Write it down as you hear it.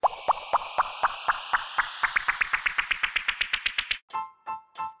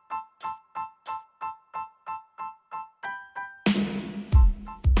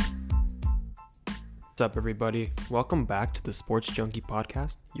What's up, everybody? Welcome back to the Sports Junkie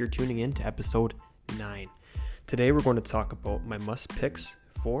Podcast. You're tuning in to episode 9. Today, we're going to talk about my must picks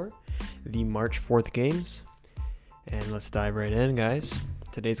for the March 4th games. And let's dive right in, guys.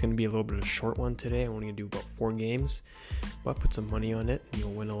 Today's going to be a little bit of a short one today. I'm only going to do about 4 games, but put some money on it.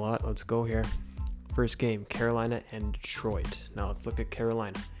 You'll win a lot. Let's go here. First game, Carolina and Detroit. Now, let's look at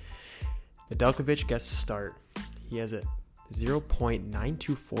Carolina. Nedeljkovic gets to start. He has a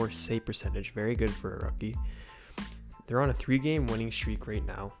 0.924 save percentage, very good for a rookie. They're on a 3-game winning streak right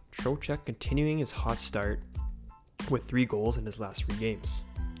now. Trocheck continuing his hot start with 3 goals in his last 3 games.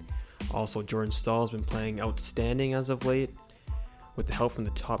 Also, Jordan Staal has been playing outstanding as of late with the help from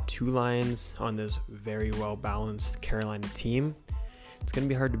the top 2 lines on this very well-balanced Carolina team. It's going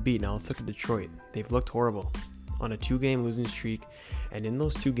to be hard to beat. Now let's look at Detroit. They've looked horrible on a 2-game losing streak, and in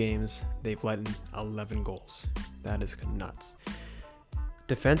those 2 games, they've let in 11 goals. That is nuts.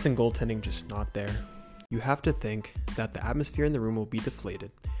 Defense and goaltending just not there. You have to think that the atmosphere in the room will be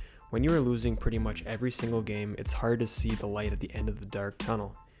deflated. When you are losing pretty much every single game, it's hard to see the light at the end of the dark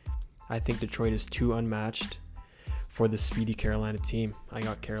tunnel. I think Detroit is too unmatched for the speedy Carolina team. I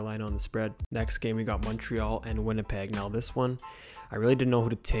got Carolina on the spread. Next game, we got Montreal and Winnipeg. Now this one, I really didn't know who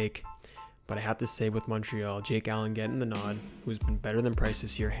to take, but I have to say with Montreal, Jake Allen getting the nod, who's been better than Price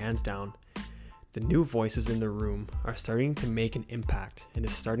this year, hands down. The new voices in the room are starting to make an impact and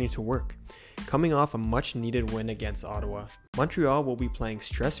is starting to work. Coming off a much needed win against Ottawa, Montreal will be playing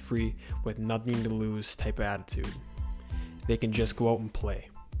stress-free with nothing to lose type of attitude. They can just go out and play.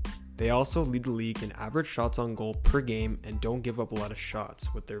 They also lead the league in average shots on goal per game and don't give up a lot of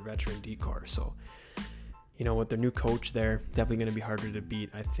shots with their veteran decor. So, with their new coach there, definitely going to be harder to beat.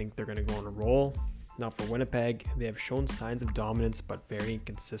 I think they're going to go on a roll. Now for Winnipeg, they have shown signs of dominance but very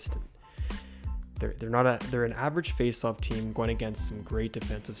inconsistent. They're an average face-off team going against some great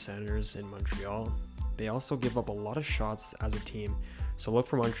defensive centers in Montreal. They also give up a lot of shots as a team, so look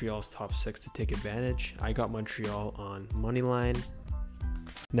for Montreal's top 6 to take advantage. I got Montreal on money line.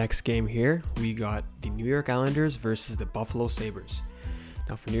 Next game here, we got the New York Islanders versus the Buffalo Sabres.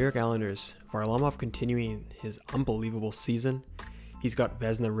 Now for New York Islanders, Varlamov continuing his unbelievable season. He's got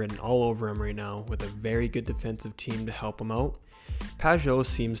Vezina written all over him right now with a very good defensive team to help him out. Pajot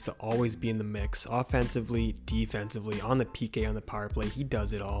seems to always be in the mix, offensively, defensively, on the PK, on the power play. He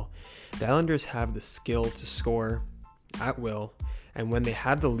does it all. The Islanders have the skill to score at will, and when they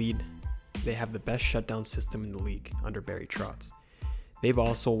have the lead, they have the best shutdown system in the league under Barry Trotz. They've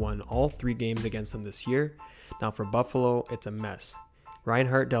also won all 3 games against them this year. Now for Buffalo, it's a mess.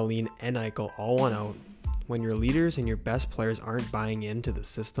 Reinhart, Dahlin, and Eichel all won out. When your leaders and your best players aren't buying into the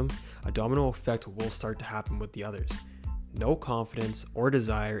system, a domino effect will start to happen with the others. No confidence or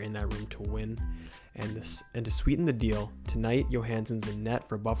desire in that room to win. And to sweeten the deal, tonight Johansson's in net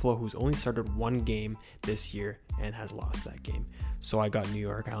for Buffalo, who's only started 1 game this year and has lost that game. So I got New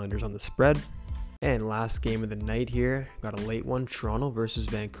York Islanders on the spread. And last game of the night here, got a late one, Toronto versus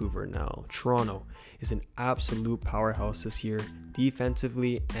Vancouver. Now, Toronto is an absolute powerhouse this year,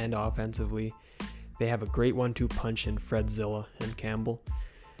 defensively and offensively. They have a great 1-2 punch in Fred Zilla and Campbell.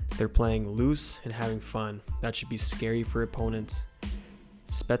 They're playing loose and having fun. That should be scary for opponents.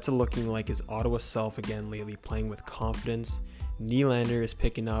 Spezza looking like his Ottawa self again lately, playing with confidence. Nylander is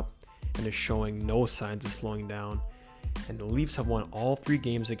picking up and is showing no signs of slowing down. And the Leafs have won all 3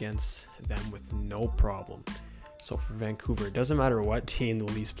 games against them with no problem. So for Vancouver, it doesn't matter what team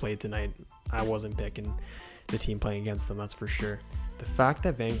the Leafs played tonight. I wasn't picking the team playing against them, that's for sure. The fact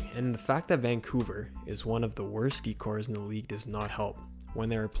that Vancouver is one of the worst decors in the league does not help when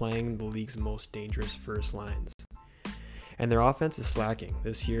they are playing the league's most dangerous first lines. And their offense is slacking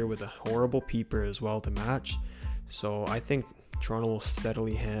this year with a horrible peeper as well to match. So I think Toronto will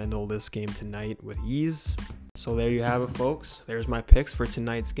steadily handle this game tonight with ease. So there you have it, folks. There's my picks for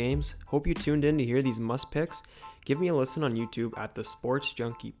tonight's games. Hope you tuned in to hear these must picks. Give me a listen on YouTube at the Sports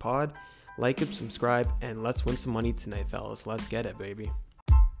Junkie Pod. Like and subscribe, and let's win some money tonight, fellas. Let's get it, baby.